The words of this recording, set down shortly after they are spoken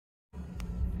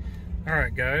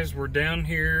Alright guys, we're down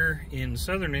here in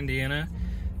southern Indiana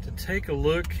to take a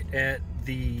look at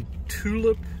the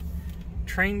Tulip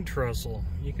train trestle.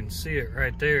 You can see it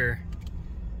right there.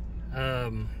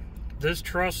 This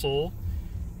trestle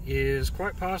is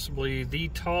quite possibly the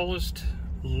tallest,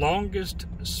 longest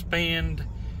spanned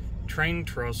train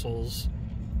trestles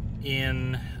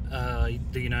in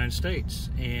the United States,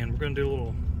 and we're going to do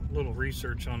a little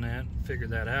research on that, figure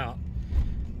that out.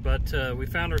 But we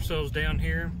found ourselves down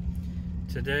here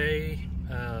today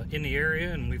in the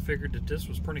area, and we figured that this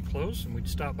was pretty close and we'd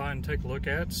stop by and take a look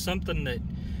at something that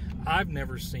I've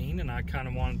never seen, and I kind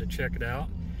of wanted to check it out.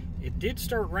 It did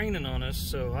start raining on us,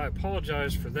 so I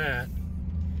apologize for that,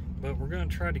 but we're going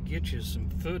to try to get you some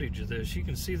footage of this. You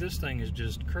can see this thing is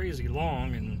just crazy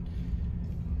long and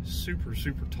super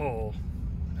tall.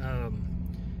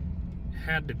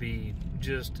 Had to be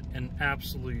just an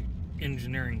absolute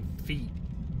engineering feat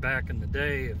back in the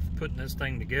day of putting this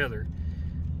thing together.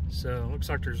 So looks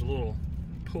like there's a little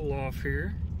pull off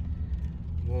here.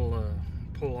 We'll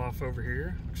pull off over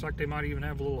here. Looks like they might even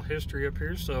have a little history up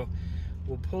here, so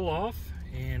we'll pull off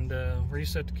and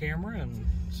reset the camera and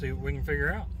see what we can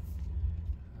figure out.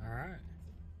 All right.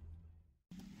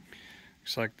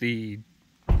 Looks like the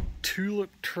Tulip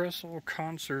Trestle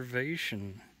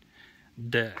Conservation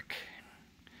Deck.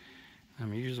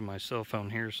 I'm using my cell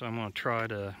phone here, so I'm going to try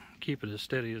to keep it as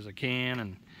steady as I can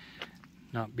and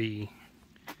not be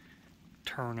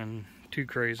turning too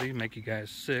crazy, make you guys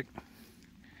sick.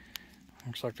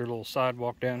 Looks like their little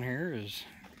sidewalk down here is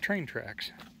train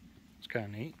tracks. It's kind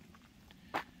of neat.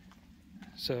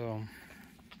 So,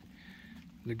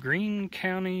 the Greene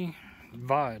County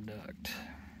Viaduct.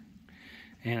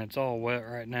 And it's all wet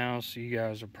right now, so you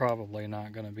guys are probably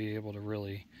not going to be able to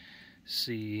really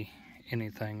see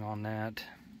anything on that.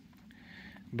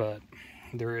 But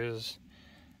there is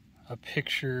a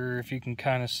picture, if you can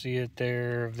kind of see it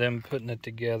there, of them putting it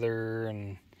together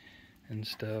and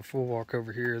stuff. We'll walk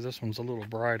over here. This one's a little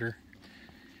brighter.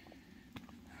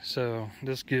 So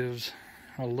this gives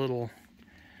a little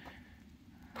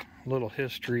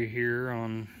history here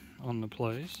on the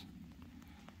place.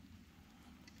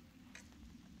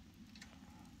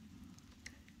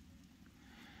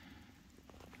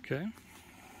 Okay.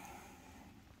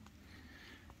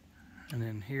 And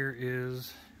then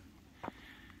here's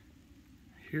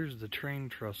the train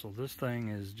trestle. This thing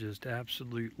is just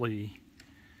absolutely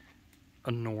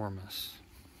enormous.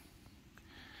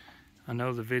 I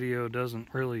know the video doesn't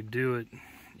really do it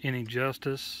any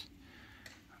justice,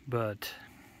 but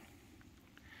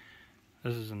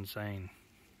this is insane.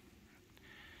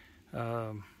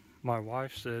 My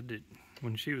wife said that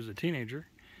when she was a teenager,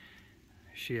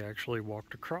 she actually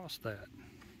walked across that.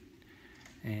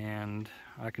 And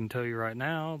I can tell you right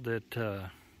now that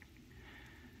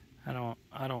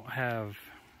I don't have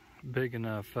big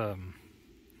enough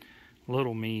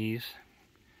little me's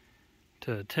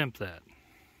to attempt that.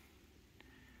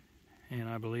 And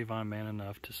I believe I'm man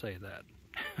enough to say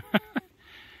that.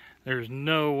 There's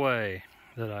no way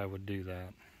that I would do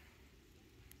that.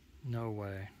 No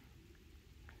way.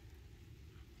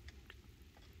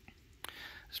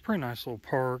 It's a pretty nice little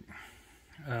park.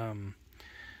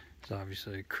 There's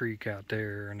obviously a creek out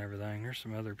there and everything. There's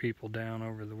some other people down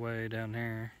over the way down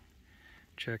there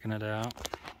checking it out.